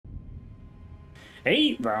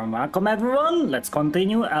Hey, welcome everyone! Let's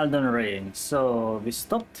continue Elden Ring. So, we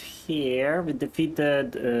stopped here, we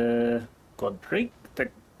defeated Godric,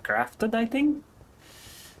 the Crafted, I think.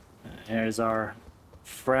 Here's our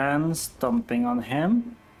friend stomping on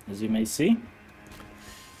him, as you may see.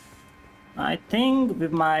 I think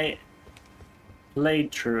with my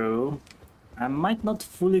playthrough, I might not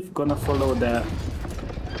fully gonna follow the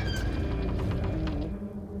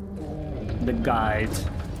guide.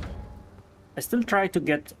 I still try to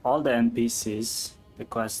get all the NPCs, the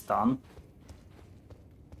quest done.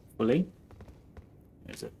 Fully.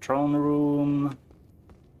 There's a throne room.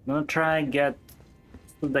 I'm gonna try and get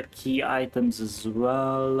the key items as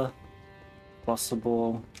well.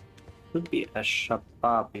 Possible. Could be a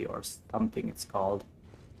shababi or something it's called.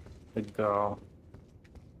 The girl.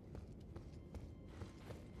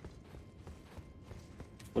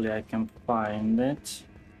 Hopefully I can find it.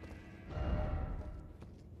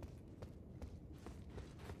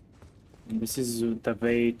 This is the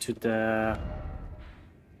way to the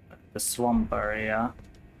swamp area.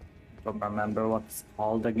 Don't remember what it's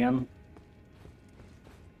called again.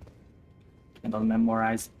 I don't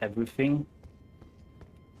memorize everything.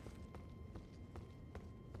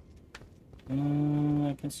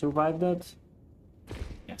 I can survive that.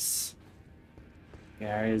 Yes.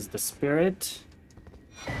 Here is the spirit.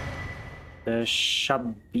 The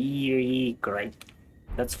Shabiri Grape.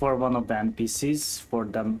 That's for one of the NPCs. For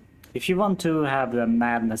them. If you want to have the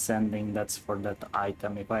madness ending, that's for that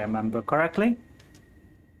item, if I remember correctly.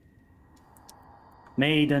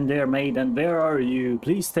 Maiden, dear maiden, where are you?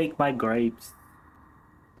 Please take my grapes.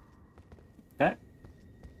 Okay.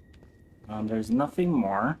 There's nothing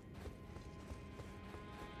more.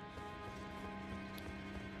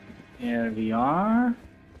 Here we are.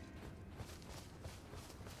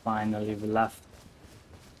 Finally, we left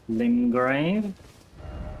Limgrave.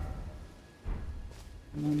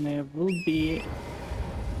 And there will be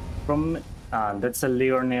from that's a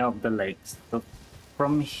Liurnia of the lakes. So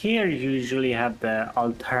from here you usually have the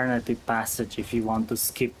alternative passage if you want to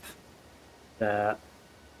skip the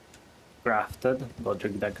Grafted,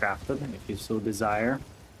 Godric the Grafted, if you so desire.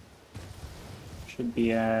 Should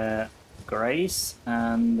be a Grace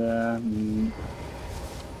and the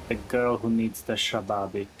girl who needs the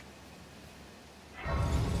Shababi.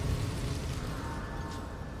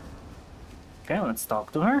 Okay, let's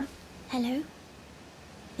talk to her. Hello?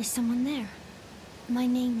 Is someone there? My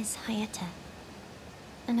name is Hyetta,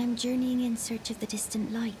 and I'm journeying in search of the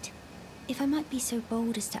distant light. If I might be so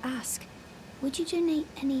bold as to ask, would you donate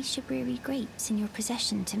any Shabriri grapes in your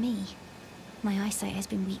possession to me? My eyesight has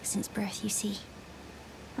been weak since birth, you see.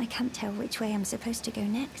 I can't tell which way I'm supposed to go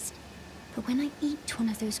next, but when I eat one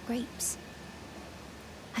of those grapes,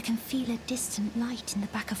 I can feel a distant light in the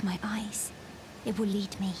back of my eyes. It will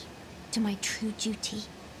lead me to my true duty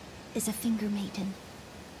as a finger maiden.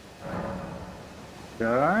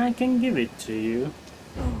 Sure, I can give it to you.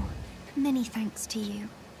 Oh, many thanks to you.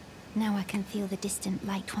 Now I can feel the distant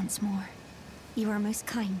light once more. You are most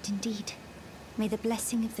kind indeed. May the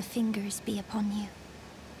blessing of the fingers be upon you.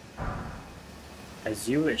 As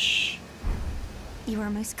you wish. You are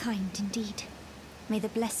most kind indeed. May the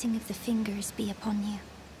blessing of the fingers be upon you.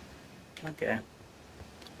 Okay.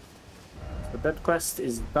 So that quest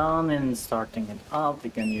is done, and starting it up, we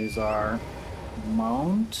can use our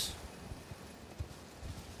mount.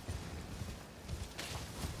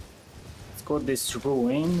 Let's go this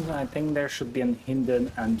ruin. I think there should be an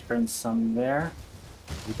hidden entrance somewhere.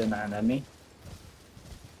 Hidden enemy.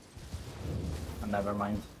 Oh, never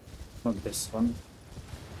mind. Not this one.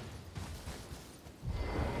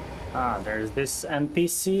 There's this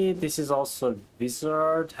NPC. This is also a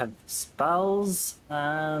wizard, have spells,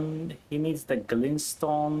 and he needs the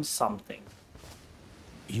glintstone something.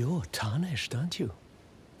 You're tarnished, aren't you?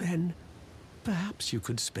 Then perhaps you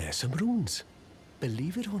could spare some runes.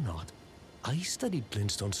 Believe it or not, I studied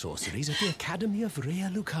glintstone sorceries at the Academy of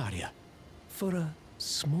Raya Lucaria. For a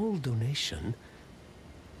small donation,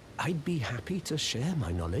 I'd be happy to share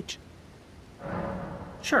my knowledge.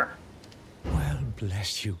 Sure. Well,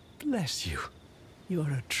 bless you. Bless you.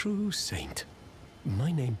 You're a true saint.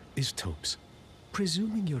 My name is Thops.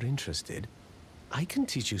 Presuming you're interested, I can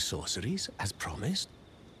teach you sorceries, as promised.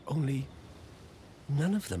 Only,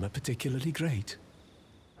 none of them are particularly great.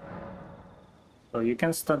 So you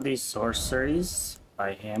can study sorceries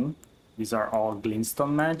by him. These are all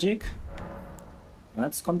glintstone magic.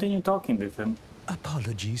 Let's continue talking with him.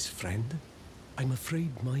 Apologies, friend. I'm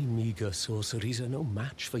afraid my meager sorceries are no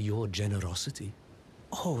match for your generosity.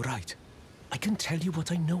 Oh, right. I can tell you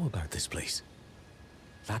what I know about this place.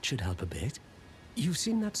 That should help a bit. You've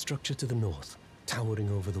seen that structure to the north,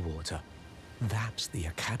 towering over the water. That's the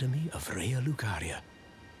Academy of Raya Lucaria,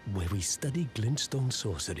 where we study glintstone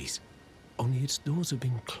sorceries. Only its doors have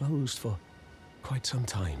been closed for quite some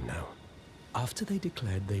time now. After they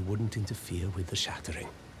declared they wouldn't interfere with the shattering,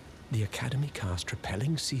 the Academy cast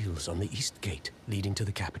repelling seals on the east gate leading to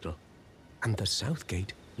the capital, and the south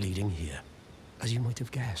gate leading here. As you might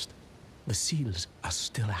have guessed, the seals are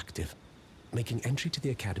still active, making entry to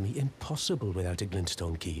the Academy impossible without a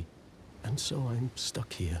Glintstone Key. And so I'm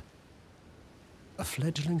stuck here. A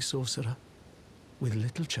fledgling sorcerer with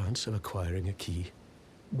little chance of acquiring a key.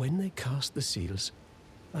 When they cast the seals,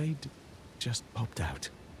 I'd just popped out.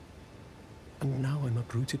 And now I'm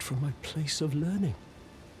uprooted from my place of learning.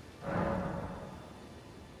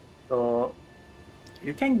 So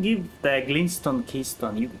you can give the Glintstone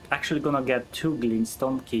Keystone. You're actually gonna get 2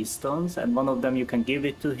 Glintstone Keystones, and one of them you can give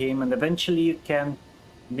it to him, and eventually you can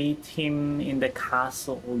meet him in the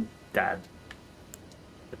castle dead.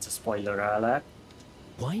 It's a spoiler alert.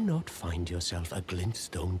 Why not find yourself a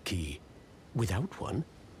Glintstone Key? Without one,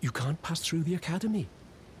 you can't pass through the Academy,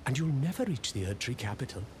 and you'll never reach the Erdtree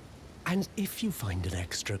capital. And if you find an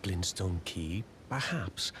extra Glintstone Key,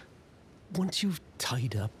 perhaps, once you've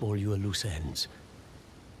tied up all your loose ends,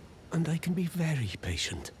 and I can be very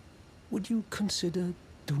patient, would you consider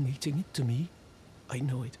donating it to me? I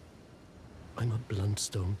know it. I'm a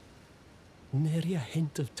bluntstone. Nary a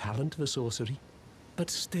hint of talent for sorcery. But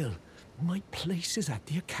still, my place is at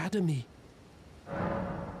the Academy.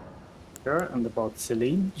 Sure, and about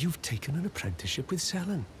Celine? You've taken an apprenticeship with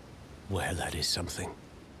Selen. Well, that is something.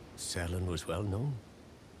 Selen was well known.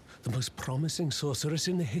 The most promising sorceress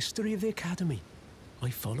in the history of the Academy. I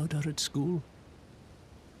followed her at school.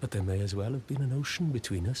 But there may as well have been an ocean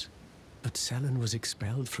between us. But Selen was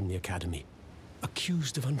expelled from the Academy,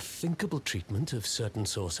 accused of unthinkable treatment of certain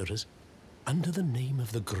sorcerers, under the name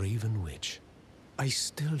of the Graven Witch. I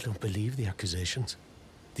still don't believe the accusations.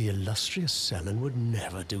 The illustrious Selen would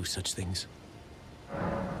never do such things.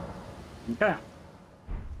 Okay.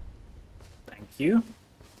 Thank you.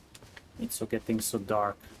 It's so getting so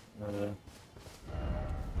dark.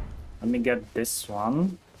 Let me get this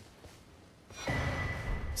one.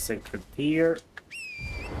 Sacred Tear.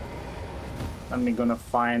 Then we're gonna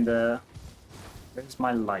find where's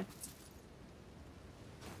my light?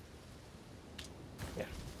 Yeah.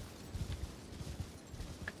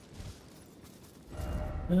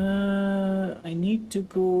 I need to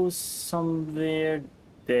go somewhere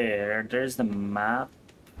there. There's the map.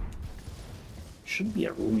 Should be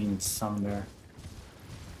a ruin somewhere.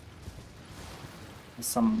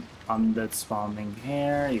 Some undead spawning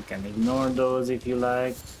here. You can ignore those if you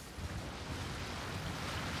like.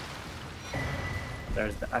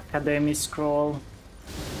 There's the Academy scroll.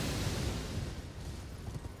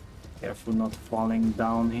 Careful not falling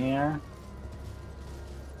down here.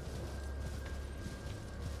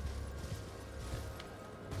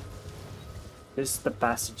 This is the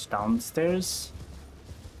passage downstairs.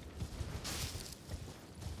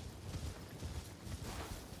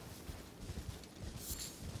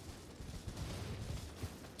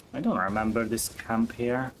 I don't remember this camp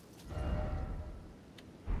here.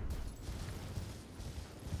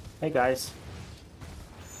 Hey guys.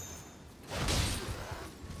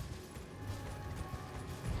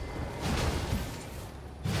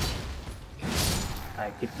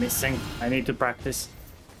 I keep missing. I need to practice.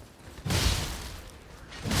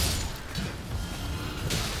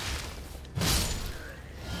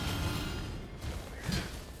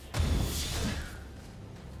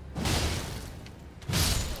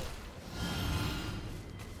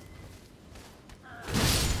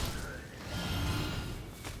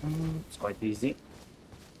 It's quite easy.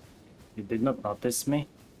 You did not notice me.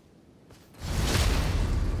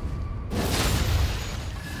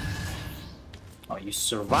 Oh, you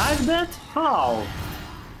survived that? How?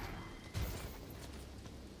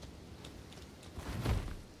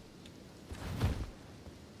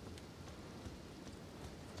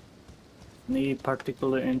 Any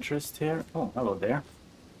particular interest here? Oh, hello there.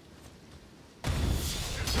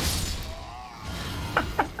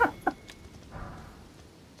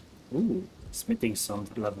 Ooh, smithing stone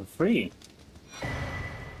level 3.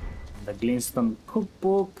 The Glintstone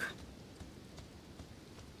cookbook.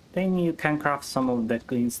 Then you can craft some of the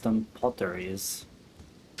Glintstone potteries.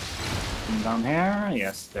 And down here,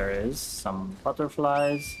 yes, there is some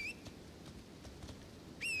butterflies.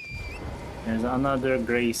 There's another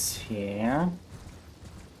grace here.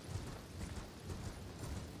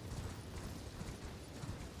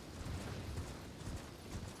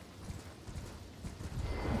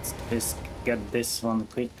 Let's get this one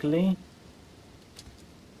quickly.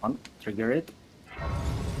 Trigger it.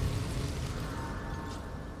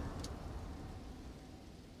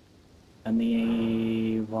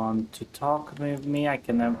 Anyone to talk with me? I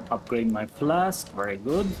can upgrade my flask. Very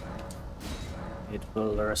good. It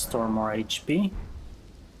will restore more HP.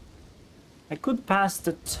 I could pass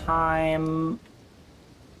the time.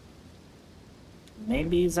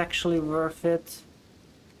 Maybe it's actually worth it.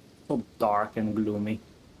 So dark and gloomy.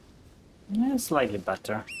 Yeah, slightly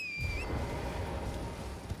better.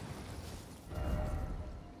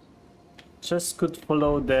 Just could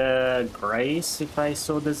follow the grace if I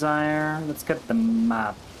so desire. Let's get the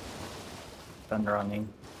map done running.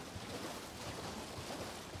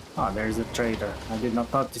 Oh, there's a trader. I did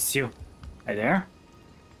not notice you. Hi there.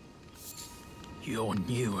 You're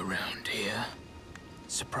new around here.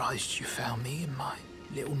 Surprised you found me in my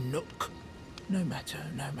little nook. No matter,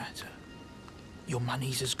 no matter. Your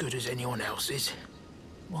money's as good as anyone else's.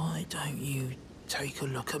 Why don't you take a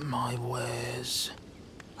look at my wares?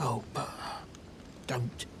 Oh, but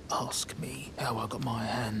don't ask me how I got my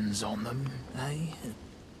hands on them, eh?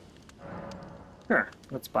 Sure,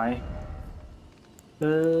 let's buy.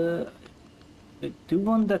 I do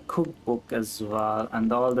want the cookbook as well,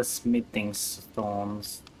 and all the smithing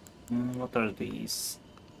stones. What are these?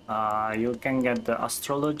 You can get the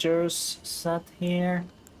astrologer's set here.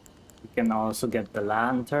 You can also get the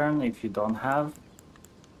lantern if you don't have.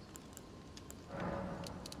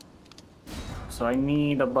 So I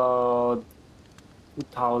need about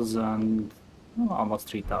 2,000, almost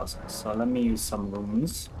 3,000. So let me use some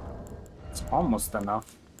runes. It's almost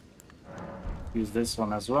enough. Use this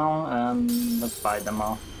one as well, and let's buy them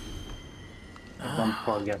all. Don't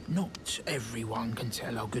forget. Not everyone can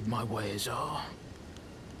tell how good my wares are.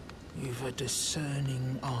 You've a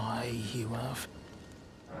discerning eye, you have.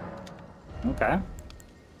 Okay.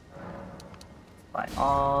 Buy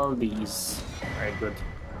all these. Very good.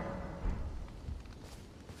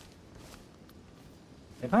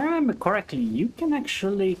 If I remember correctly, you can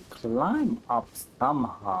actually climb up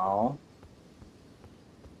somehow.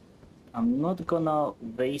 I'm not gonna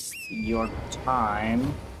waste your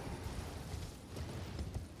time.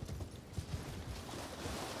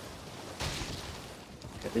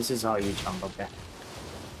 Okay, this is how you jump, okay.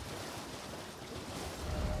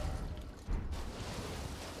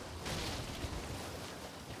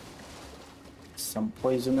 Some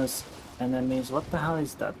poisonous enemies. What the hell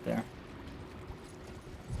is that there?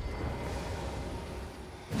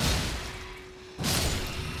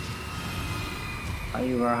 Oh,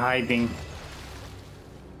 you were hiding.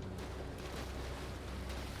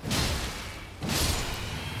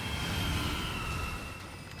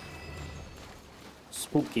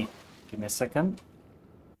 Spooky. Give me a second.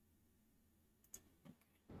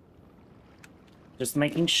 Just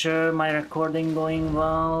making sure my recording going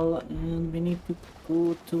well, and we need to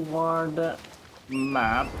go toward the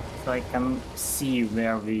map so I can see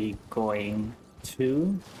where we going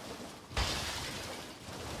to.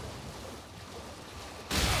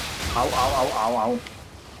 Ow, ow, ow, ow, ow.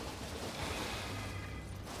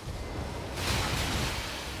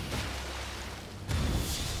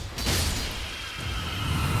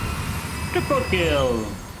 Triple kill!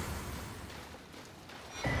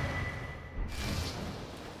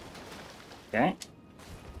 Okay.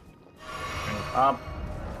 Bring it up.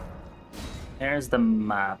 There's the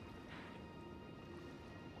map.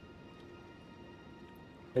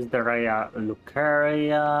 There's the Raya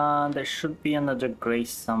Lucaria. There should be another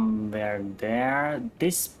grace somewhere there.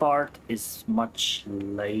 This part is much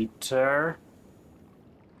later.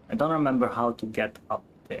 I don't remember how to get up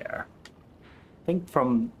there. I think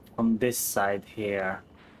from this side here.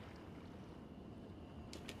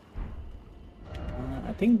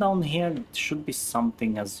 I think down here should be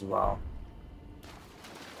something as well.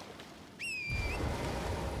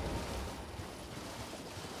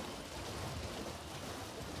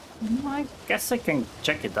 I guess I can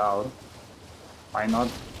check it out. Why not?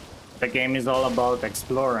 The game is all about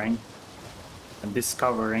exploring and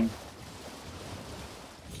discovering.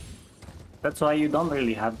 That's why you don't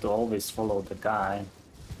really have to always follow the guy.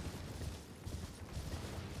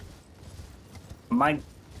 Might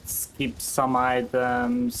skip some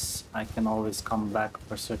items. I can always come back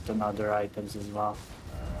for certain other items as well.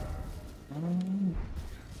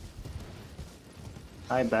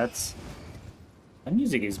 Hi, Bets. The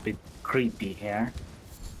music is a bit creepy here.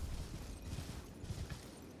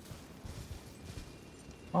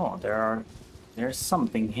 Oh, there's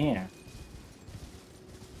something here.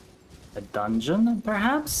 A dungeon,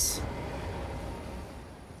 perhaps?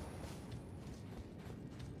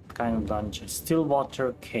 What kind of dungeon?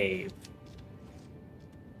 Stillwater cave.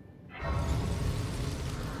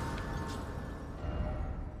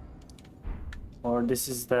 Or this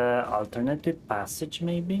is the alternative passage,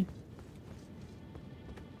 maybe?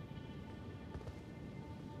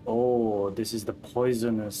 this is the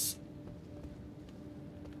poisonous.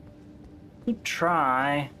 Could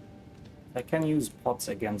try. I can use pots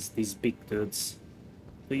against these big dudes.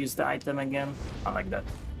 To use the item again? I like that.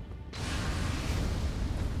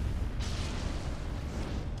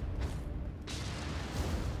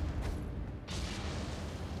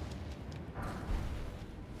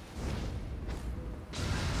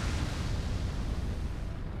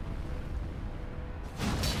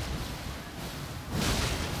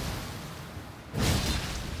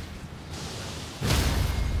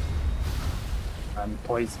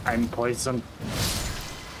 I'm poisoned.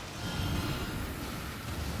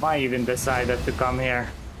 Why even decided to come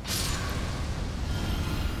here?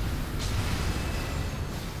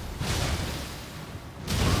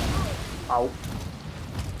 Ow.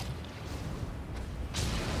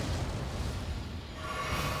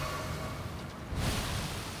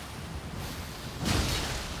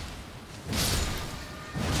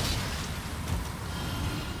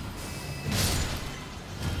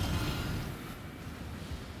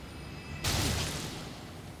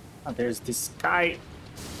 There's this guy.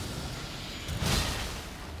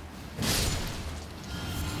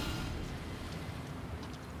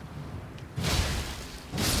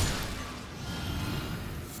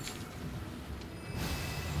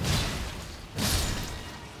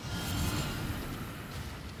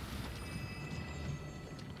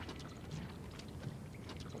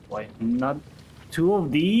 Why not two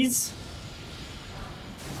of these?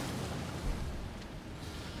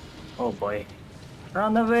 Oh boy.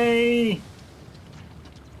 Run away!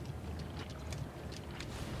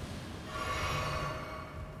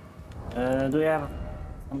 Do we have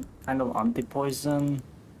some kind of anti-poison?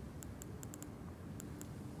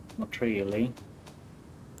 Not really.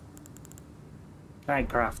 Can I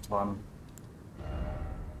craft one?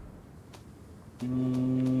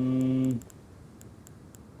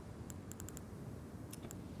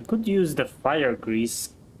 I could use the fire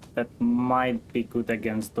grease. That might be good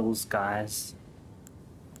against those guys.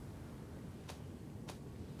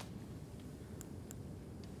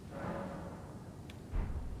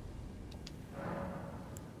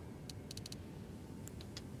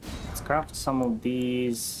 Craft some of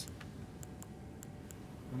these.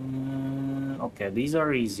 Okay, these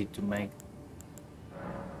are easy to make.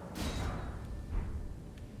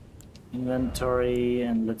 Inventory,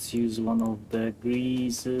 and let's use one of the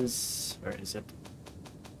greases. Where is it?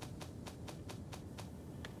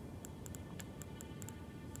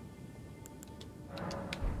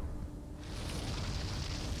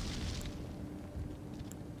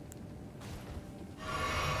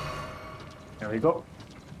 There we go.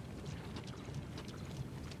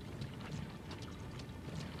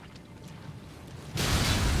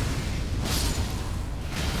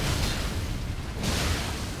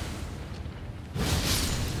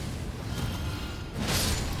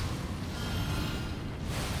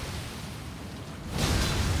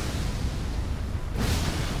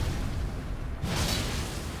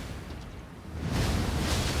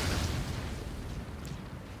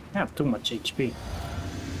 I have too much HP.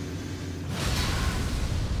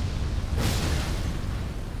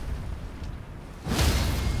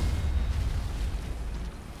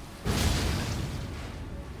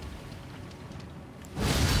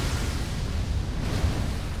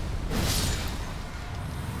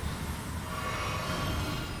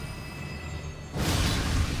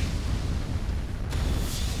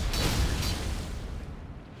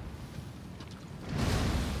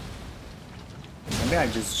 Maybe I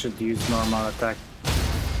just should use normal attack.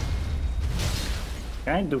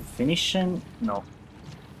 Can I do finishing? No.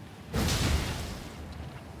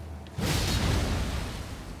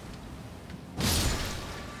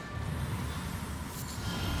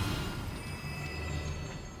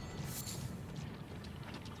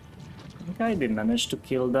 I think I did manage to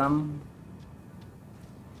kill them.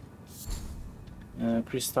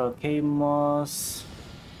 Crystal Moss.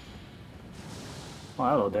 Oh,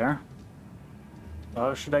 hello there.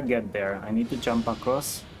 How should I get there? I need to jump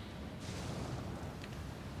across.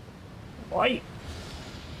 Oi!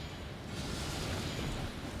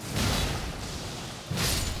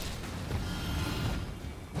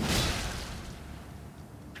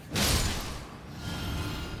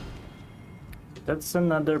 That's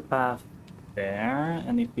another path there.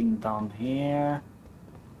 Anything down here?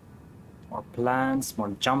 More plants,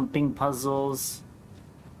 more jumping puzzles.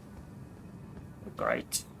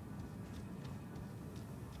 Great.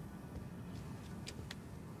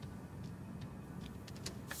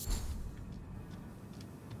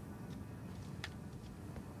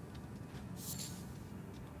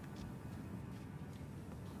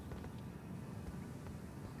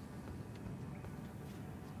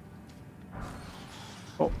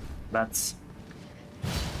 bats.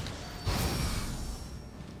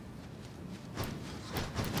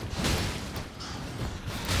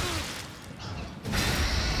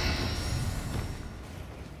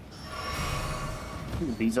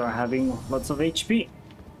 Ooh, these are having lots of HP.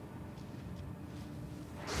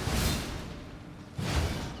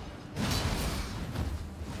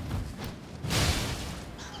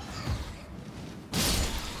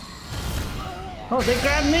 Oh, they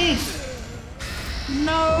grabbed me!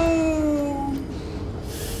 No!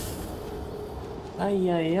 Ay,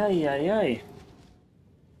 ay, ay, ay, ay.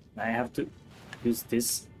 I have to use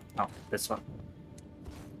this. Oh, this one.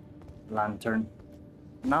 Lantern.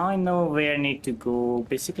 Now I know where I need to go.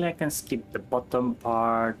 Basically, I can skip the bottom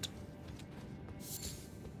part.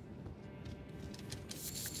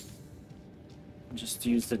 Just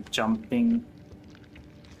use the jumping.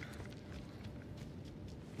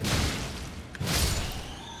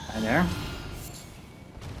 Right there.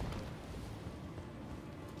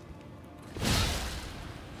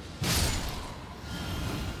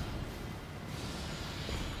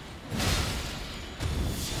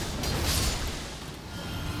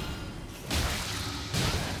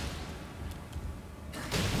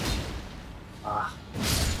 Ah,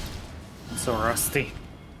 I'm so rusty.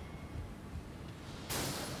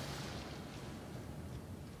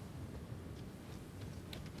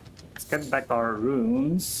 Let's get back our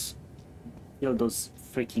runes. Kill those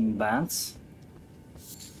freaking bats.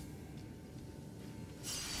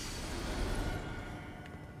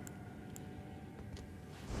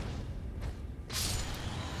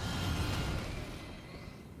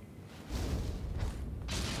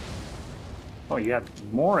 Oh, you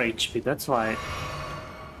have more HP, that's why.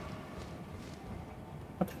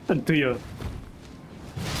 What happened to you?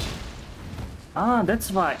 Ah,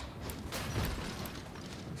 that's why.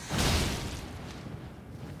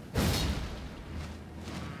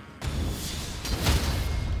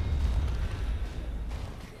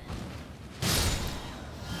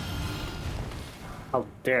 How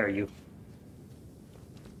dare you?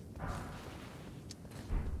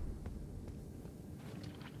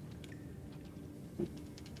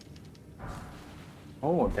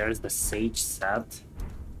 Oh, there's the sage set.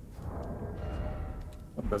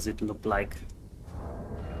 What does it look like?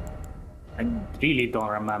 I really don't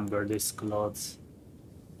remember these clothes.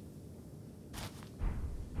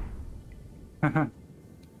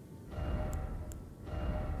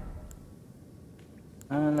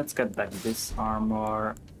 Let's get back this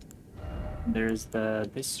armor. There's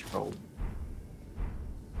this robe.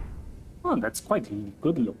 Oh, that's quite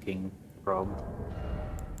good looking robe.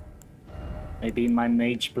 Maybe my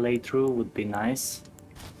mage playthrough would be nice.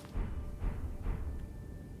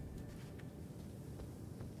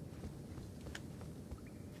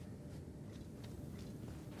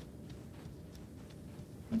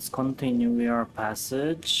 Let's continue with our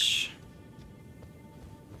passage.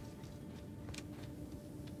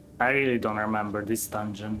 I really don't remember this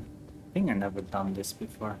dungeon. I think I never done this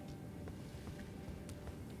before.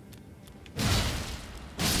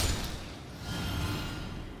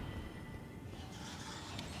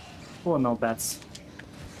 Oh, no bats.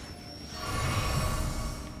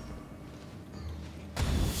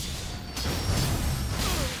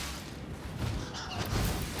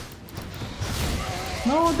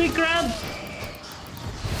 No, they grabbed!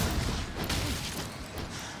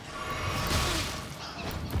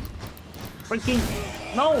 Freaking...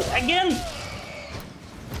 No! Again!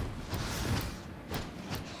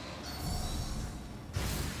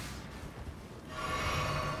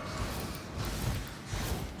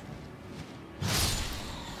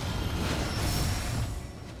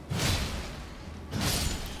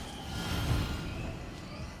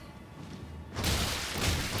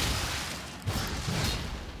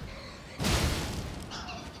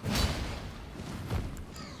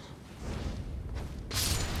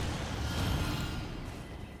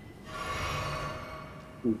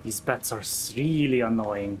 Ooh, these bats are really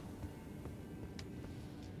annoying.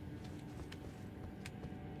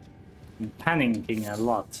 I'm panicking a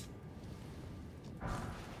lot.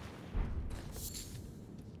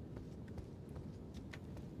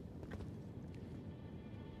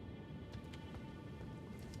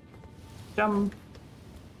 Jump!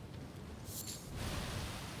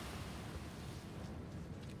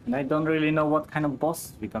 And I don't really know what kind of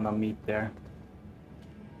boss we're gonna meet there.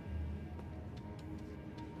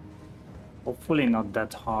 Hopefully not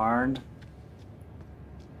that hard.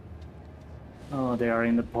 Oh, they are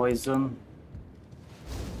in the poison.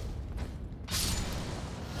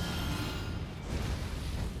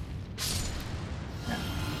 Yeah,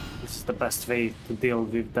 this is the best way to deal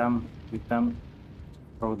with them.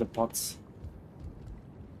 Throw the pots.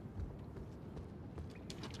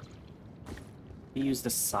 Use the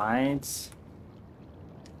sides.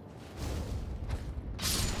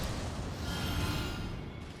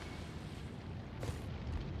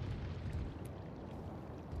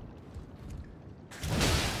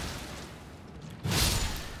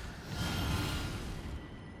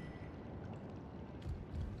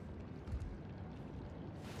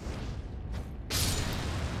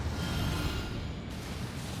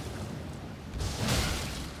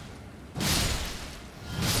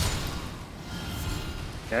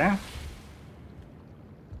 Okay.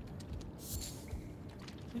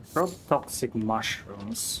 Throw toxic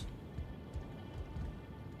mushrooms.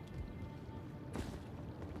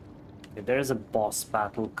 Okay, there's a boss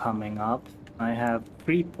battle coming up. I have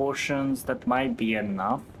 3 potions that might be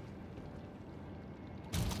enough.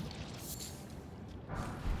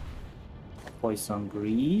 Poison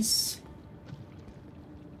grease.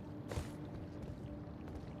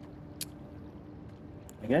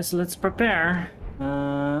 I guess let's prepare.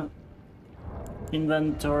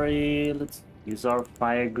 Inventory, let's use our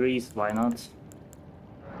fire grease, why not?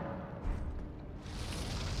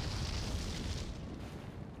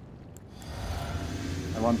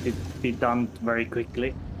 I want it to be done very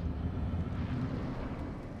quickly.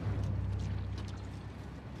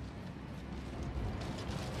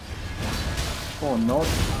 Oh no.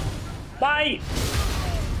 Bye!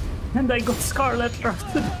 And I got Scarlet Rot.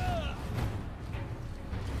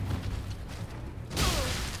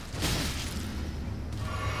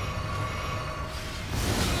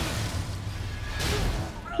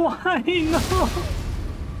 Why no?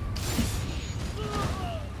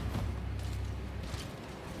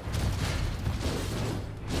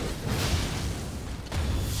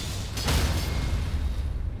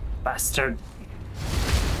 Bastard.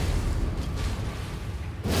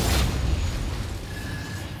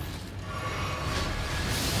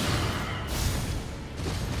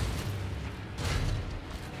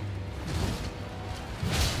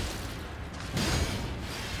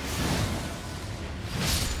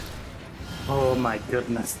 Oh my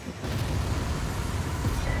goodness.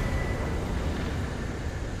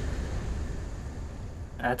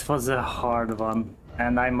 That was a hard one,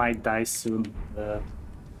 and I might die soon.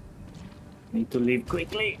 Need to leave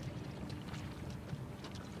quickly.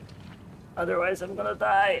 Otherwise I'm gonna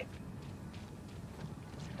die.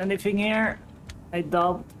 Anything here? I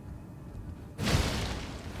doubt.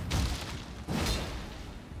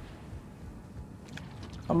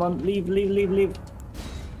 Come on, leave, leave, leave, leave.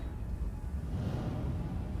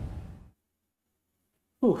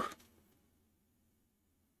 Whew.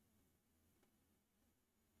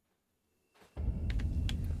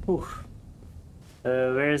 Whew.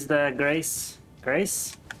 Where's the Grace?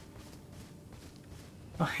 Grace?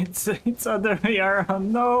 Oh, it's other way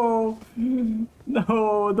around. No,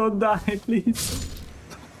 no, don't die, please.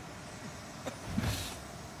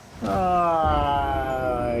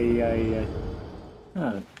 Ah, yeah.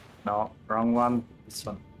 No, wrong one. This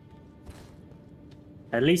one.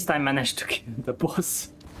 At least I managed to kill the boss.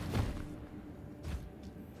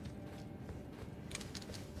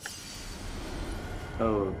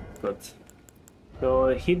 Oh, good. So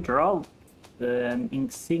he dropped an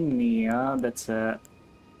insignia that's a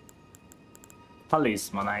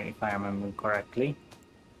talisman, if I remember correctly.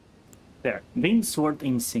 There, Winged Sword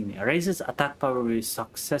insignia raises attack power with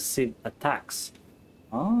successive attacks.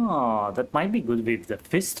 Oh, that might be good with the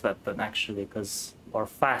fist weapon actually, or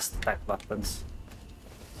fast attack weapons.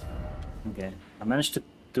 Okay, I managed to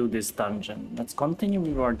do this dungeon. Let's continue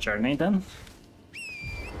with our journey then.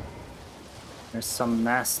 There's some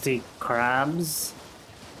nasty crabs.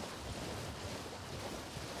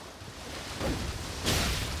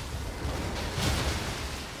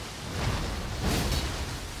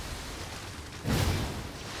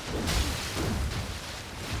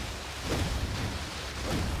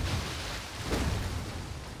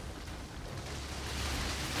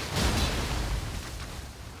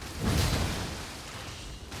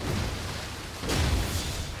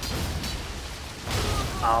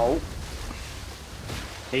 Ow.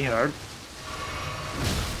 He hurt.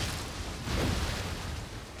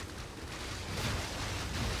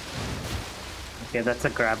 Okay, that's a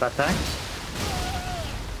grab attack.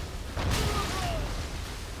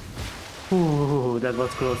 Ooh, that was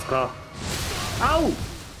close call. Ow!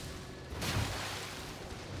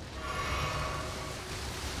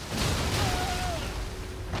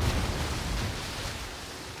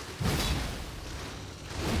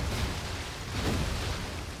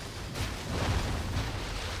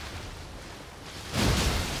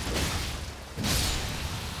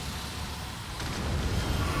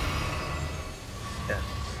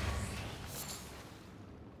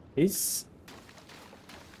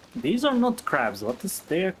 These are not crabs. What is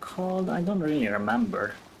they called? I don't really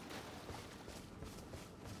remember.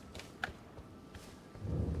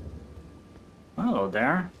 Hello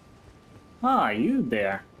there. Ah, you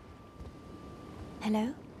there.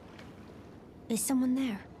 Hello? Is someone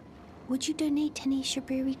there? Would you donate any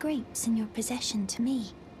Shabiri grapes in your possession to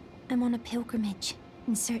me? I'm on a pilgrimage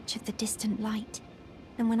in search of the distant light,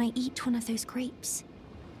 and when I eat one of those grapes,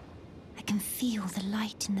 I can feel the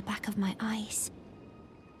light in the back of my eyes.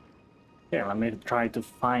 Here, let me try to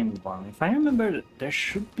find one. If I remember, there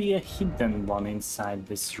should be a hidden one inside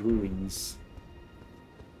these ruins.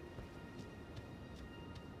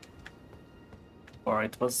 Or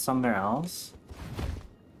it was somewhere else.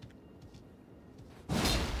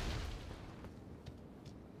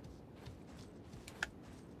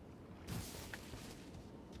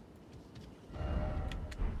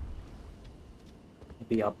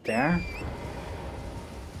 Maybe up there.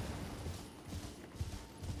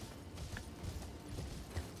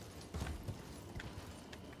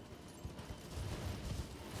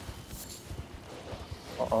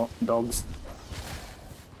 Uh-oh, dogs.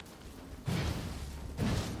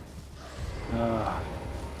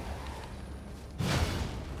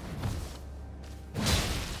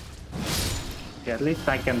 Okay, at least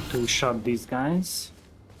I can two-shot these guys.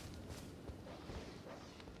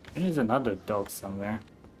 There is another dog somewhere.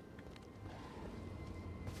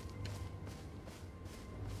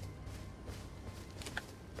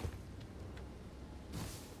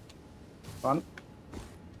 One.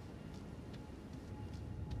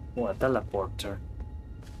 Oh, a teleporter.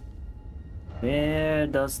 Where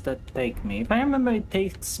does that take me? If I remember, it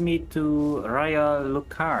takes me to Raya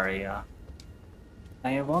Lucaria.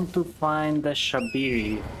 I want to find the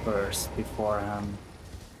Shabiri first beforehand.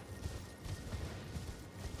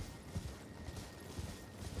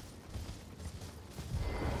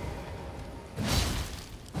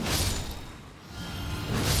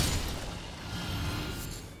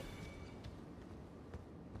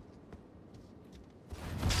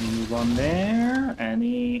 Move on there.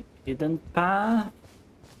 Any hidden path?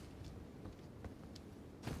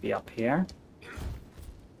 Be up here.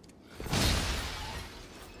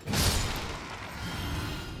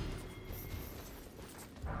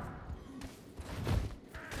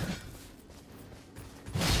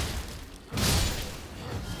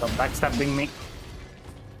 Stop backstabbing me.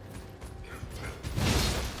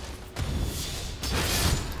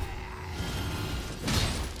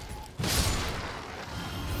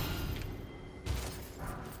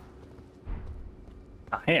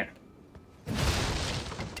 Here.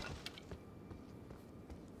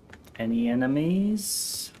 Any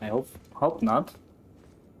enemies? I hope not.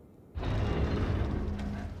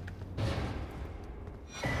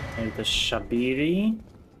 Here's the Shabiri.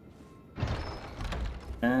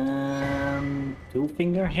 And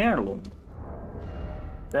two-finger heirloom.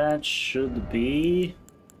 That should be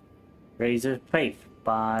Razor Faith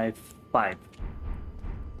by 5.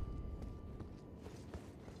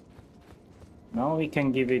 Now we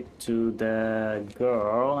can give it to the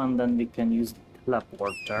girl, and then we can use the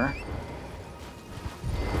teleporter.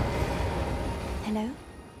 Hello?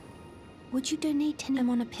 Would you donate any? I'm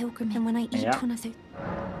on a pilgrimage, and when I eat one of the...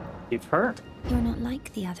 Give her. You're not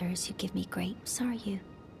like the others who give me grapes, are you?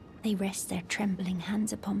 They rest their trembling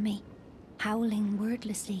hands upon me. Howling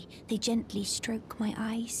wordlessly, they gently stroke my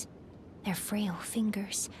eyes. Their frail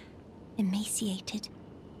fingers, emaciated.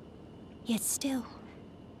 Yet still...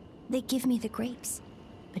 they give me the grapes,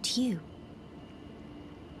 but you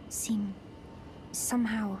seem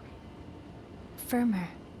somehow firmer.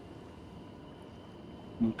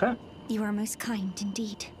 Okay. You are most kind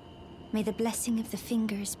indeed. May the blessing of the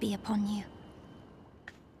fingers be upon you.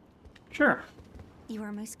 Sure. You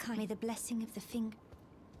are most kind. May the blessing of the finger.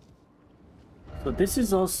 So this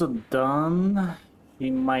is also done. We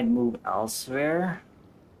might move elsewhere.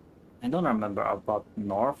 I don't remember about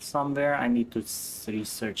north somewhere. I need to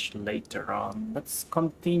research later on. Let's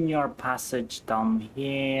continue our passage down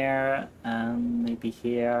here and maybe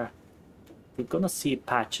here. We're gonna see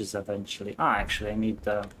patches eventually. Ah, actually I need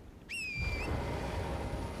the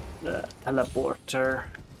teleporter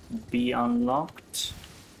be unlocked.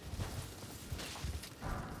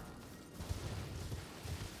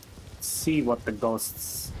 Let's see what the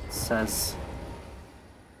ghost says.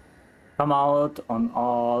 Come out on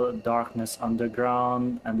all darkness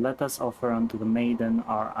underground, and let us offer unto the Maiden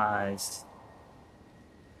our eyes.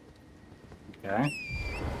 Okay.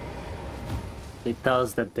 It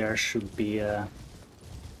tells that there should be a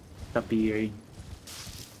Shabiri.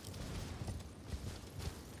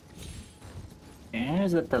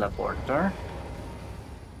 Here's a teleporter.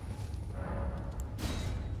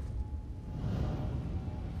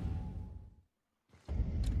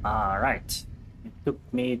 Alright. It took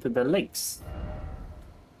me to the lakes.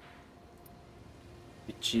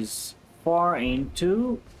 Which is far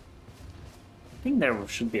into... I think there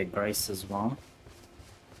should be a grace as well.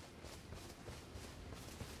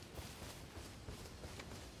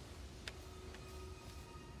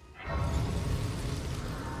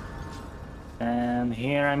 And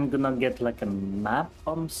here I'm gonna get like a map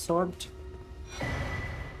of some sort.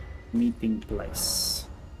 Meeting place.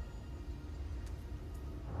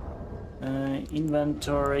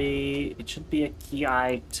 Inventory. It should be a key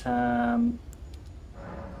item.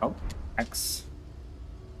 Oh, X.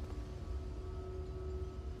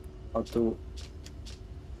 How to...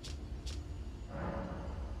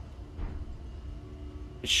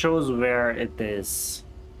 It shows where it is.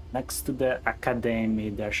 Next to the academy,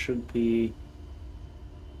 there should be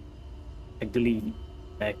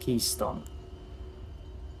a keystone.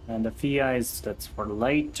 And the FIA that's for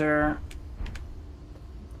later.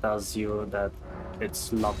 Tells you that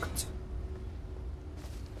it's locked.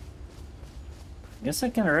 Guess I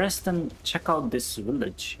can rest and check out this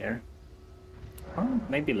village here. Or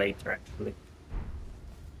maybe later, actually.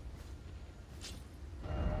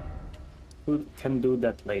 We can do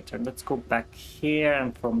that later. Let's go back here,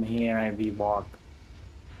 and from here I will walk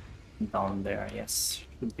down there. Yes,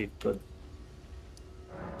 should be good.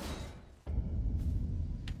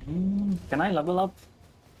 Can I level up?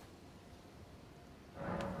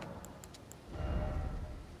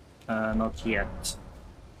 Not yet.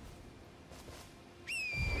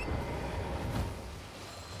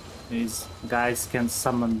 These guys can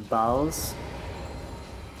summon bells.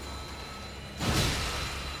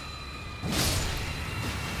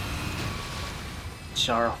 Which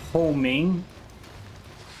are homing.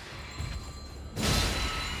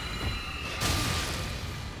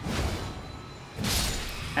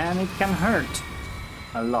 And it can hurt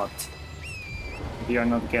a lot if you are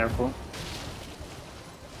not careful.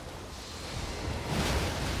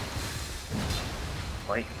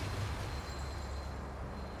 Boy.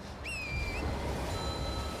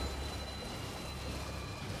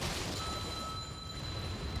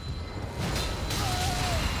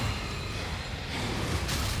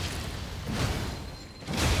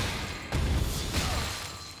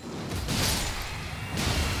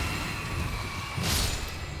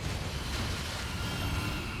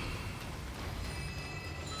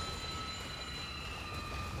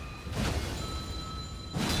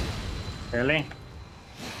 Really?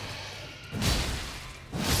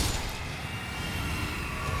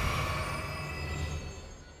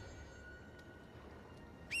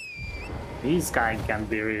 These guys can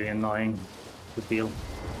be really annoying to deal.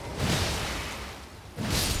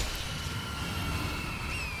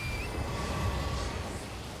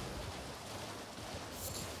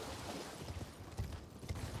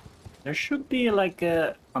 There should be like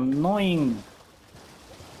a annoying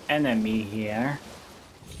enemy here.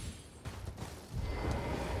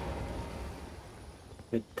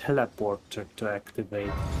 The teleporter to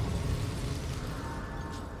activate.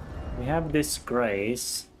 We have this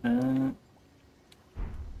grace. Raya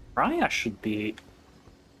should be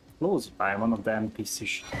close by. One of the NPCs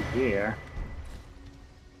should be here.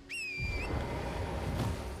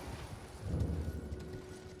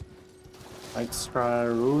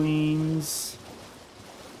 Extra ruins.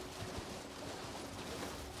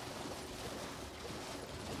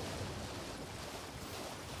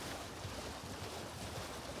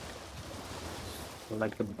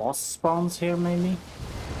 Like the boss spawns here, maybe?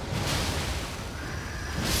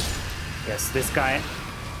 Yes, this guy.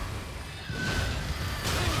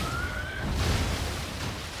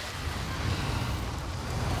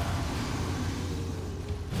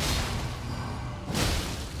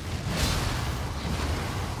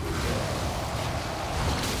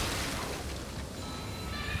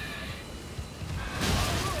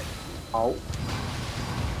 Oh.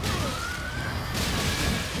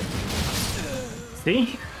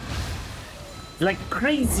 See? Like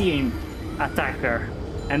crazy attacker.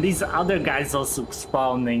 And these other guys also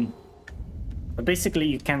spawning. But basically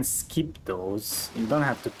you can skip those. You don't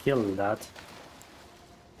have to kill that.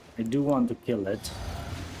 I do want to kill it.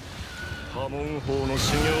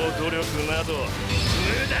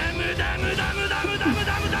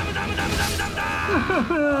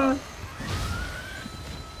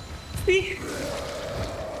 See?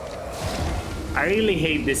 I really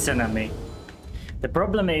hate this enemy. The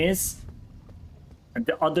problem is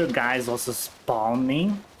the other guys also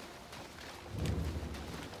spawning.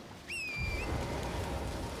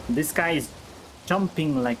 This guy is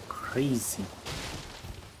jumping like crazy.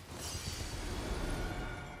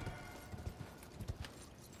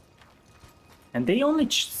 And they only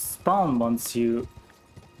spawn once you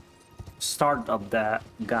start of the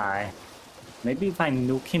guy. Maybe if I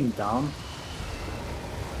nuke him down.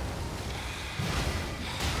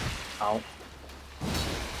 Ow.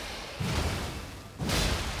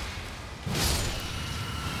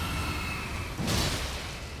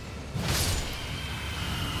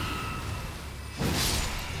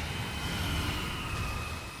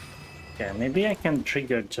 Okay, maybe I can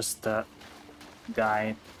trigger just the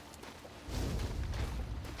guy.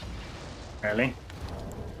 Really?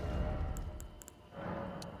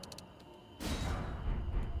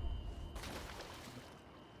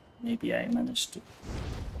 Maybe I managed to.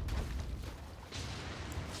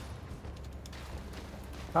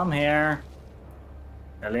 Come here.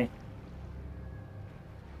 Really?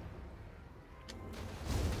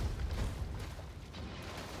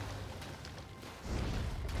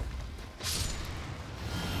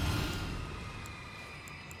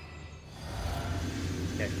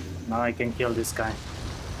 Okay, now I can kill this guy.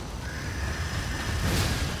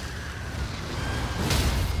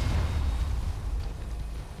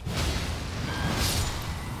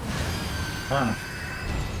 Huh.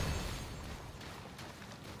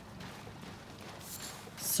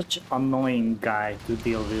 Such an annoying guy to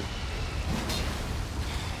deal with.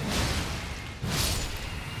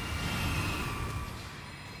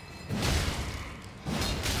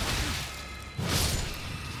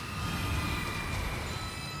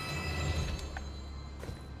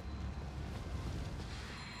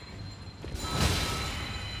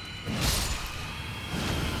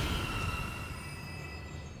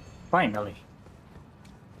 Finally.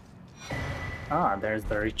 Ah, there's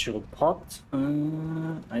the ritual pot.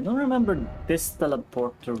 I don't remember this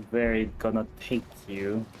teleporter where it's gonna take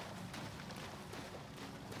you.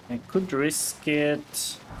 I could risk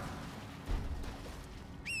it.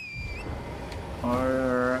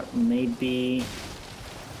 Or maybe...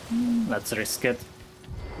 let's risk it.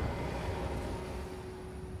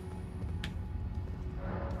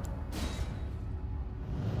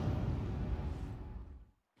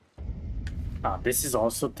 Ah, this is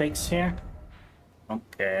also takes here.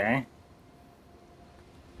 Okay.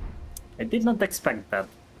 I did not expect that.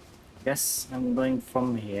 Guess I'm going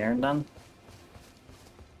from here then.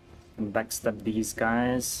 And backstab these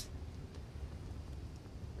guys.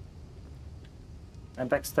 And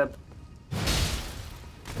backstab.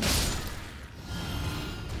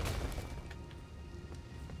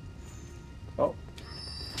 Oh.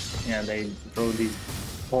 Yeah, they throw these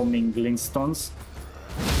homing glintstones.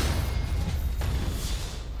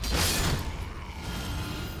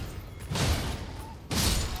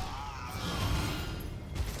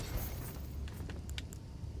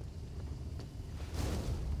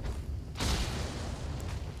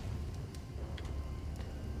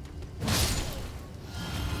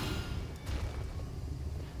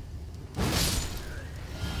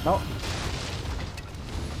 No.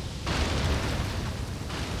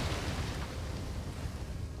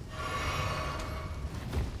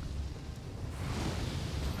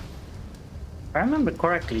 If I remember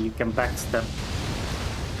correctly, you can backstab.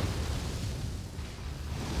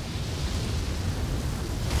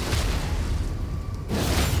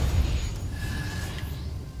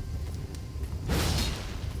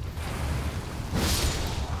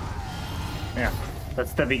 Yeah,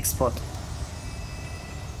 that's the weak spot.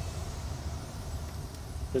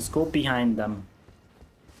 Let's go behind them.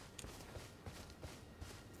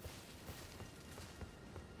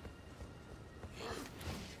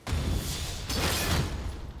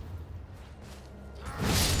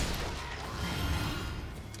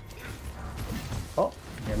 Oh,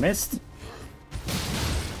 you missed.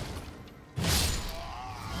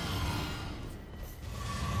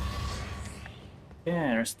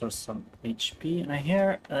 Yeah, restore some HP. I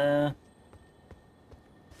hear a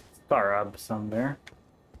scarab somewhere.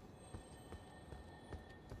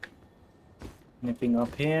 Nipping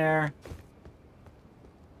up here.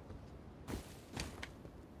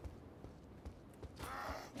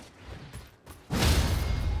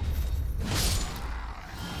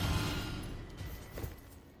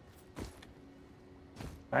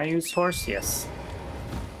 I use horse, yes.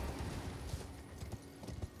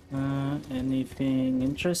 Anything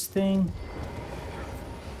interesting?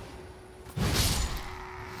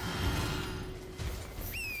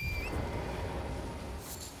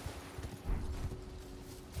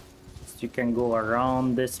 You can go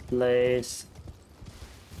around this place.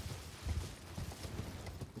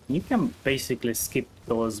 You can basically skip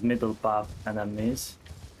those middle path enemies.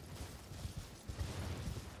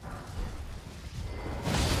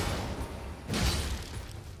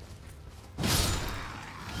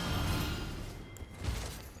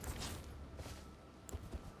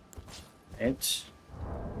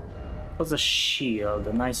 was a shield,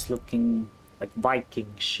 a nice looking, like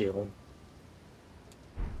Viking shield.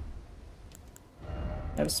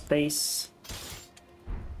 Have space.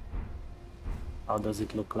 How does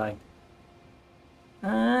it look like?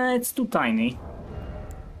 It's too tiny.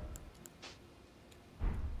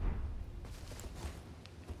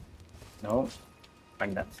 No,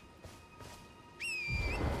 like that.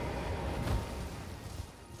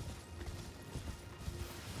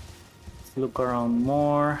 Let's look around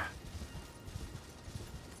more.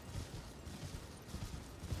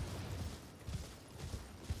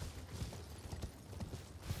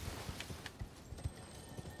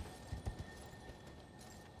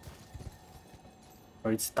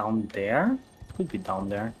 Or it's down there? Could be down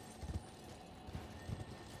there.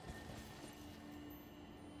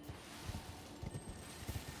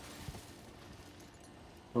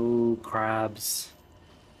 Oh, crabs.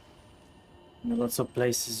 There are lots of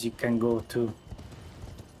places you can go to.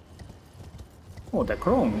 Oh, the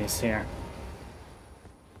Crone is here.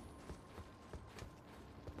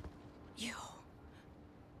 You,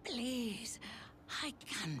 please, I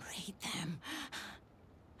can read them.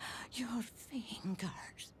 Your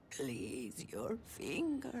fingers, please, your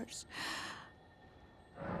fingers.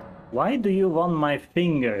 Why do you want my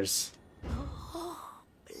fingers? Oh,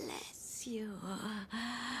 bless you.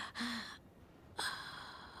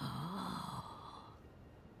 Oh.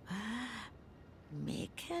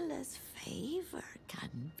 Michaela's favor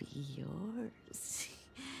can be yours.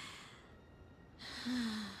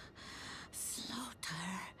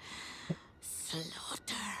 Slaughter.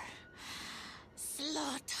 Slaughter.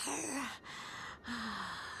 Slaughter.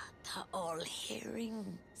 The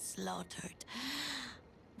all-hearing slaughtered.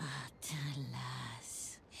 But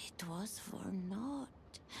alas, it was for naught.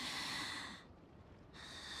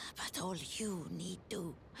 But all you need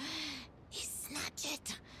do is snatch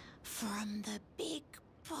it from the big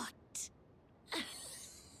pot.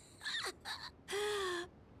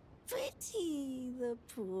 Pity the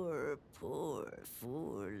poor, poor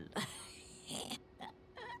fool.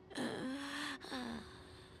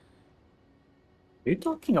 Are you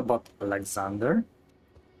talking about Alexander?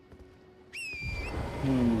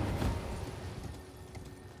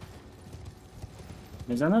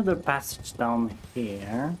 There's another passage down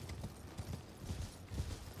here.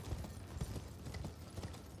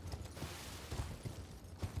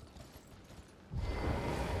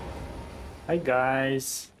 Hi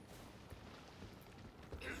guys.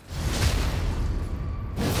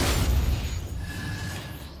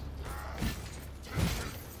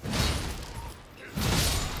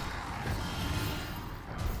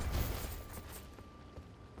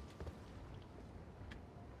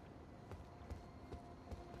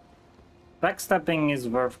 Backstabbing is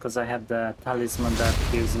worth because I have the talisman that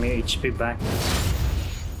gives me HP back.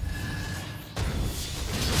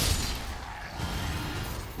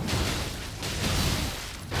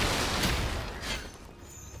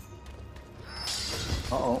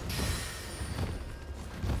 Uh-oh.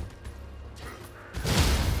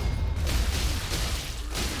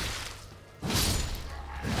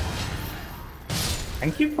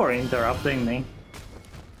 Thank you for interrupting me.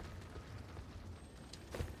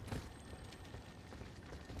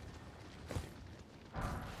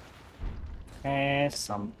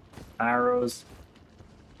 Some arrows.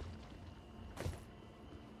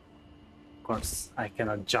 Of course, I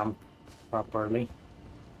cannot jump properly.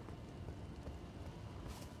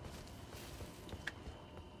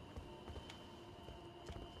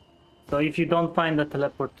 So if you don't find the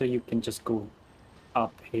teleporter, you can just go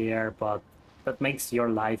up here, but that makes your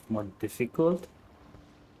life more difficult.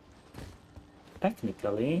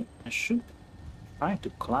 Technically, I should try to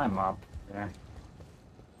climb up there.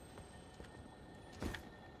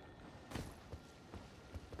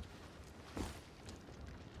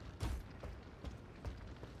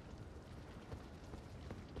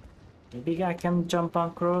 Maybe I can jump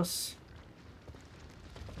across.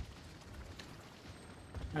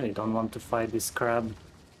 I don't want to fight this crab.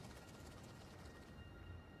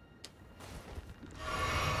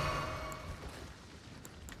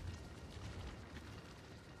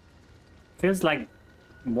 Feels like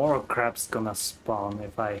more crabs gonna spawn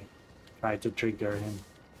if I try to trigger him.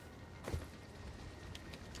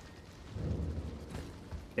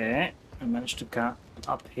 Okay, I managed to get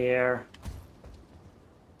up here.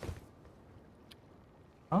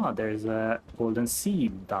 Oh, there's a golden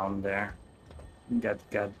seed down there. Get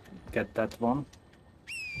that one.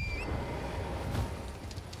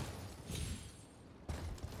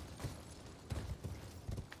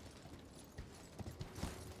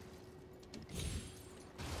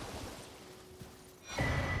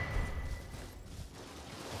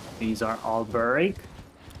 These are Albinaurics.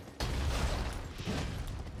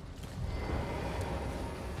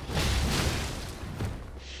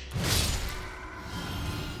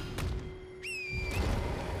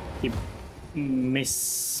 keep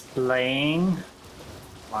misplaying.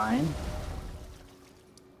 Fine.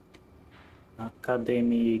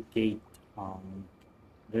 Academy Gate.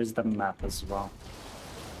 There's the map as well.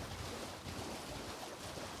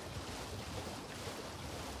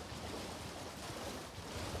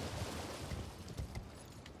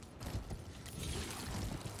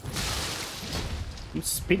 You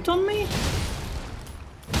spit on me?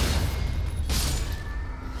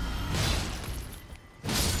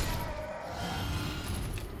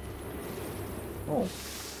 Oh.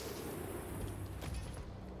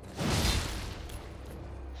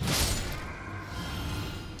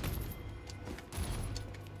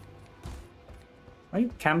 Are you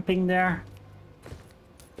camping there?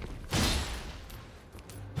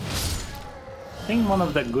 I think one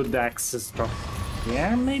of the good axes dropped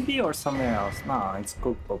here, maybe, or somewhere else. No, it's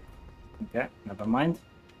cookbook. Okay, never mind.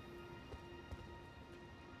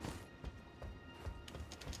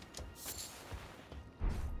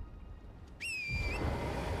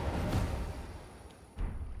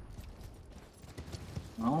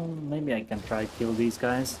 Oh, maybe I can try kill these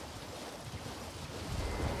guys.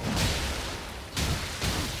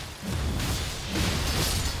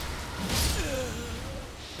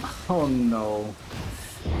 Oh no,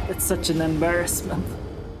 it's such an embarrassment.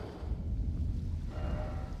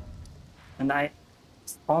 And I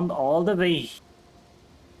spawned all the way.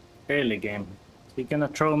 Really, game. You're gonna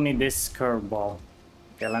throw me this curveball.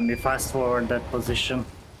 Okay, let me fast forward that position.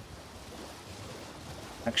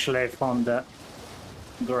 Actually, I found the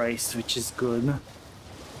grace, which is good.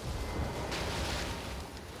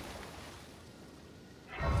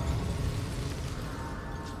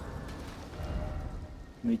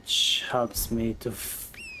 Which helps me to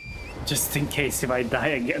just in case if I die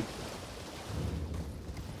again.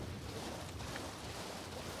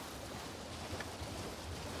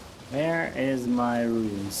 Where is my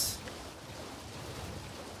runes?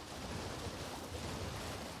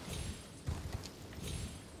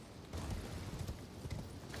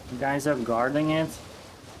 You guys are guarding it?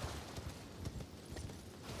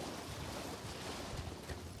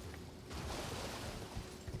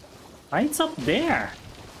 Why it's up there?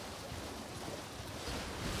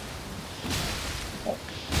 Oh,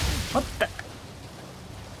 what the?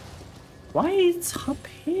 Why it's up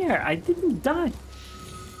here? I didn't die.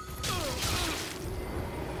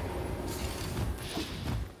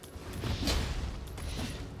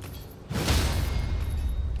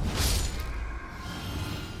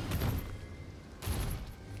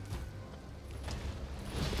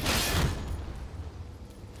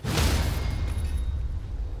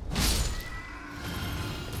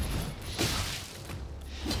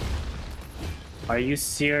 Are you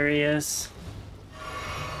serious?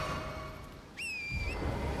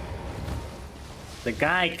 The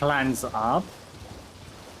guy climbs up.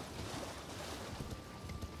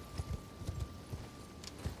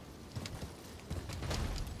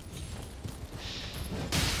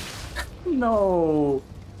 No.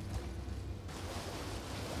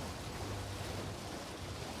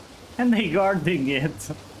 And they guarding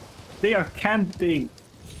it. They are camping.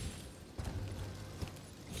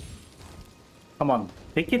 Come on,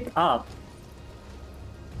 pick it up.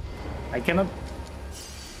 I cannot.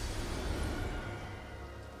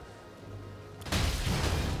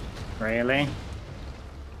 Really?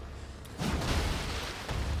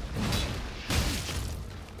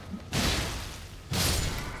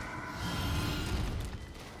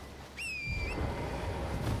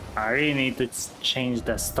 I really need to change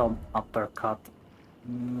the stop uppercut.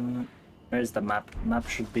 Where's the map? Map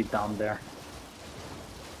should be down there.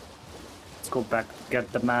 Let's go back to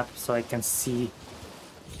get the map so I can see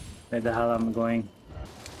where the hell I'm going.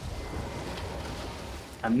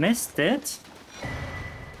 I missed it.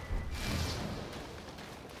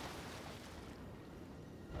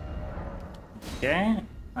 Okay,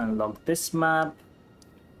 unlock this map.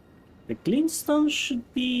 The Glintstone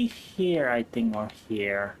should be here, I think, or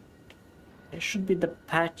here. There should be the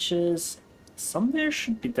patches. Somewhere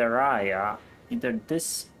should be the Raya. Either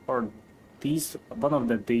this or these, one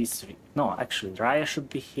of these three. No, actually, Raya should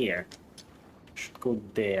be here. Should go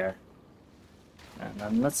there. And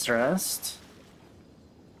then let's rest.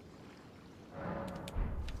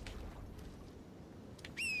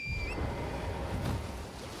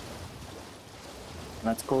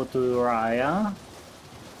 Let's go to Raya.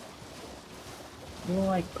 Oh,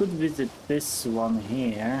 I could visit this one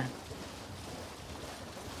here.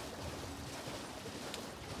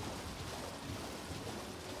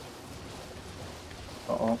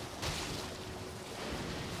 Uh-oh.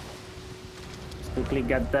 Let's quickly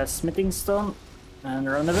get the smithing stone and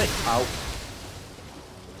run away. Ow.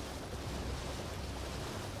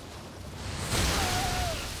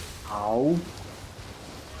 No.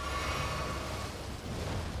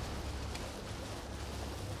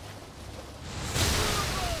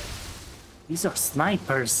 These are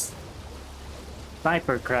snipers.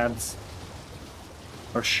 Sniper crabs.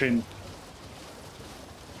 Or shrimp.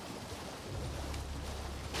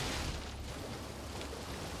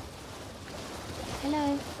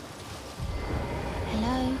 Hello?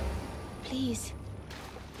 Hello? Please.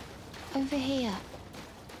 Over here.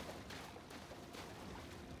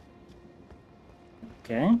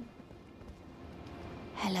 Okay.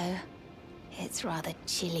 Hello. It's rather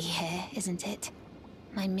chilly here, isn't it?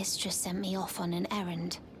 My mistress sent me off on an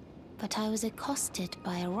errand, but I was accosted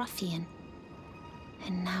by a ruffian.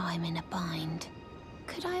 And now I'm in a bind.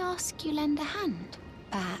 Could I ask you lend a hand?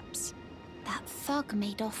 Perhaps. That thug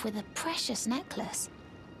made off with a precious necklace.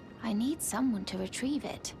 I need someone to retrieve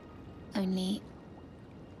it. Only,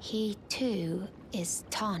 he too is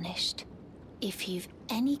tarnished. If you've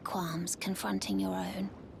any qualms confronting your own,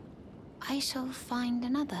 I shall find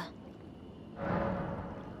another.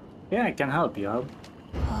 Yeah, I can help you out.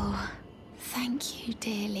 Oh, thank you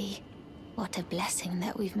dearly. What a blessing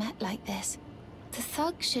that we've met like this. The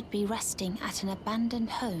thug should be resting at an abandoned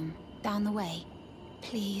home down the way.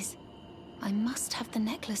 Please, I must have the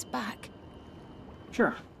necklace back.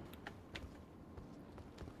 Sure.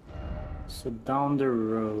 So down the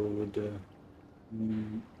road.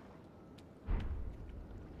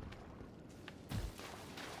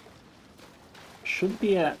 Should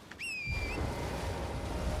be a...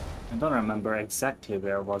 I don't remember exactly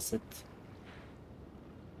where was it.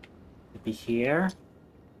 Maybe here?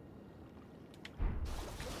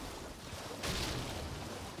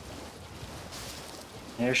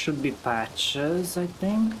 There should be patches, I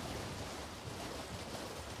think.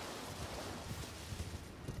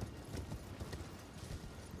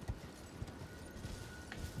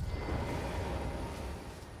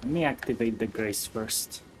 Let me activate the grace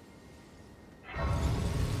first.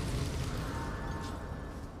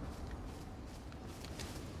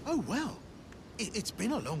 Oh, well. It's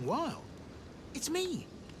been a long while. It's me,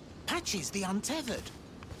 Patches the Untethered.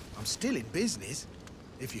 I'm still in business,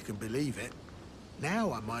 if you can believe it.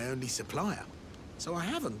 Now I'm my only supplier, so I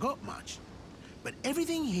haven't got much. But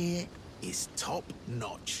everything here is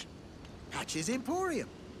top-notch. Patches Emporium,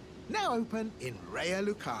 now open in Raya,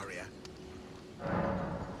 Lucaria.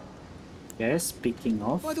 Yes, speaking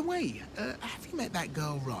of... By the way, have you met that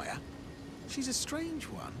girl, Raya? She's a strange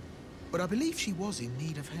one, but I believe she was in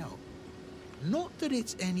need of help. Not that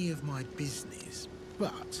it's any of my business,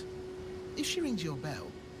 but if she rings your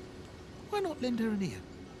bell, why not lend her an ear?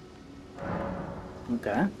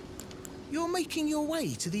 Okay. You're making your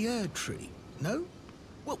way to the Erd Tree, no?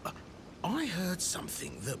 Well, I heard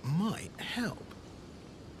something that might help.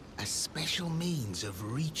 A special means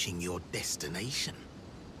of reaching your destination.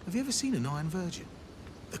 Have you ever seen an Iron Virgin?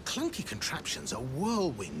 The clunky contraptions are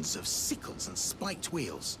whirlwinds of sickles and spiked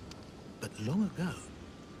wheels. But long ago,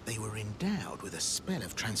 they were endowed with a spell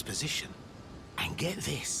of transposition. And get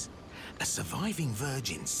this, a surviving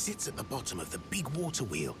virgin sits at the bottom of the big water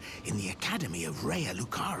wheel in the Academy of Raya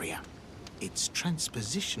Lucaria. Its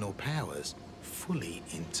transpositional powers fully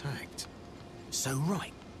intact. So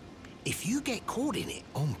right, if you get caught in it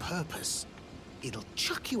on purpose, it'll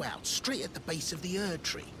chuck you out straight at the base of the Erd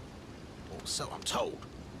Tree. Or so I'm told.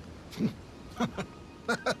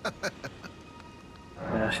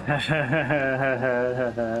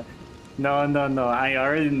 No, I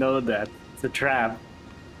already know that. It's a trap.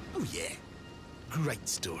 Oh yeah, great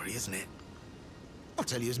story, isn't it? I'll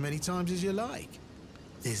tell you as many times as you like.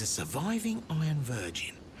 There's a surviving Iron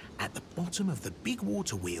Virgin at the bottom of the big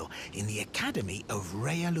water wheel in the Academy of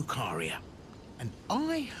Raya Lucaria. And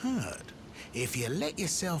I heard if you let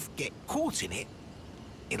yourself get caught in it,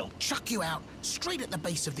 it'll chuck you out straight at the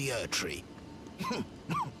base of the Erd Tree.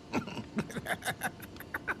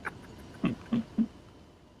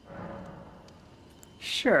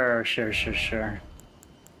 Sure.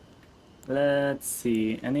 Let's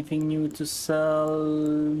see. Anything new to sell?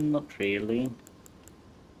 Not really.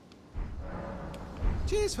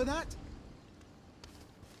 Cheers for that.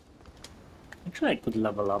 Actually, I could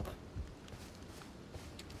level up.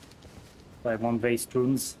 So I want waste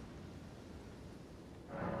runes.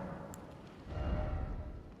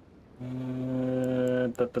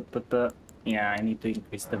 Yeah, I need to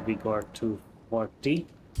increase the vigor to 40.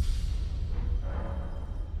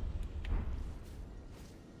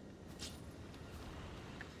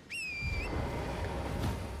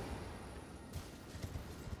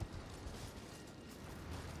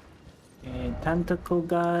 Okay, tentacle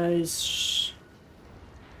guys.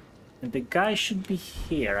 The guy should be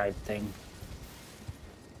here, I think.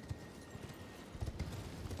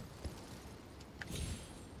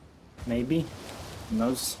 Maybe. Who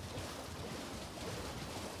knows?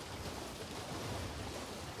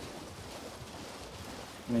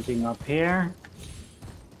 Anything up here?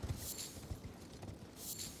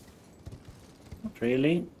 Not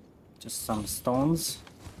really. Just some stones.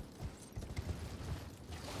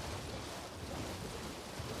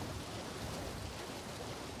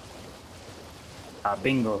 Ah,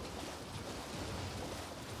 bingo.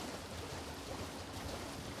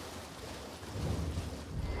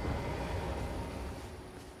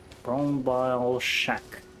 Prawn Bile Shack.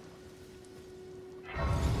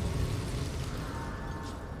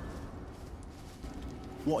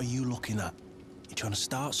 What are you looking at? You trying to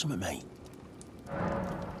start something, mate?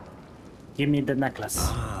 Give me the necklace.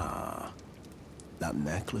 Ah, that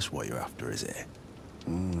necklace what you're after, is it?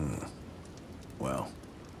 Well,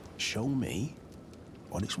 show me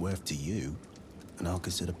what it's worth to you, and I'll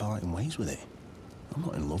consider parting ways with it. I'm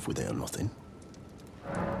not in love with it or nothing.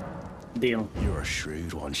 Deal. You're a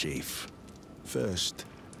shrewd one, Chief. First,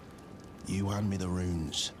 you hand me the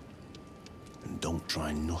runes. And don't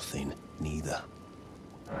try nothing, neither.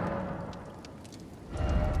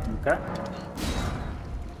 Okay.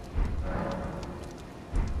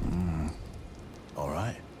 All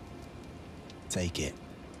right. Take it.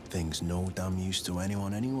 Thing's no damn use to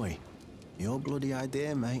anyone anyway. Your bloody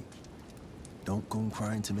idea, mate. Don't come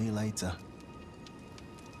crying to me later.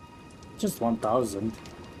 Just 1,000.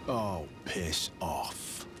 Oh, piss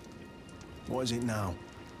off. What is it now?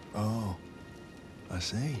 Oh, I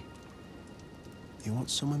see. You want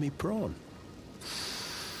some of me prawn?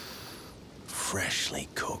 Freshly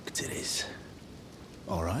cooked it is.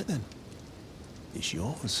 All right then. It's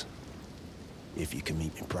yours. If you can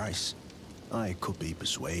meet me price. I could be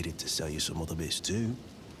persuaded to sell you some other bits too.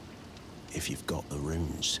 If you've got the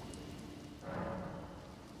runes.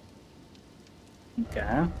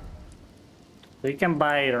 Okay. So you can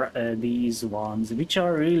buy these ones, which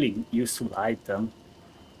are really useful item.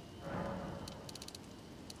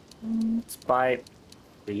 Let's buy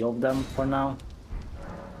 3 of them for now.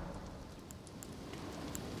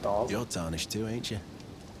 Dog. You're tarnished too, ain't you?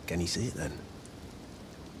 Can you see it then?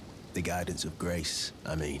 The guidance of grace,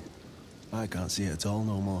 I mean. I can't see it at all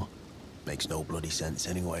no more. Makes no bloody sense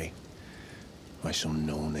anyway. Why some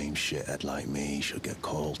no-name shithead like me should get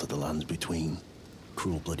called to the lands between.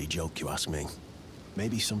 Cruel bloody joke, you ask me.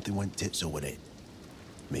 Maybe something went tits with it.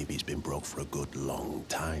 Maybe it's been broke for a good long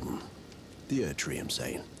time. The Earth Tree, I'm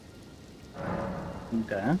saying.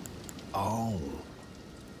 Okay. Oh.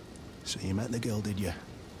 So you met the girl, did you?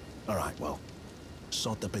 All right, well,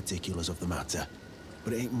 sod the particulars of the matter.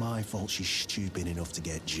 But it ain't my fault she's stupid enough to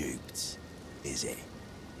get duped, is it?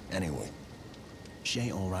 Anyway, she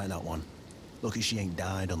ain't all right, that one. Lucky she ain't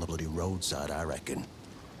died on the bloody roadside, I reckon.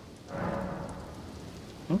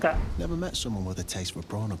 Okay. Never met someone with a taste for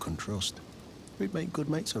prawn I couldn't trust. We'd make good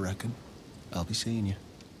mates, I reckon. I'll be seeing you.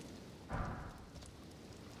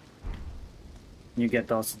 You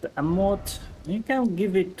get also the emote. You can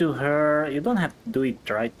give it to her. You don't have to do it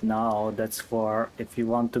right now. That's for if you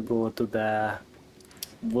want to go to the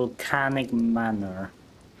volcanic manor.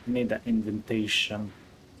 You need the invitation.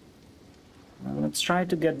 Let's try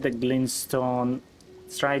to get the glintstone.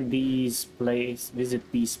 Let's try these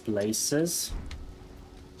visit these places.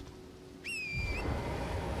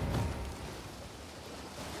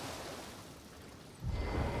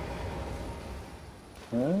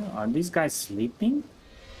 Are these guys sleeping?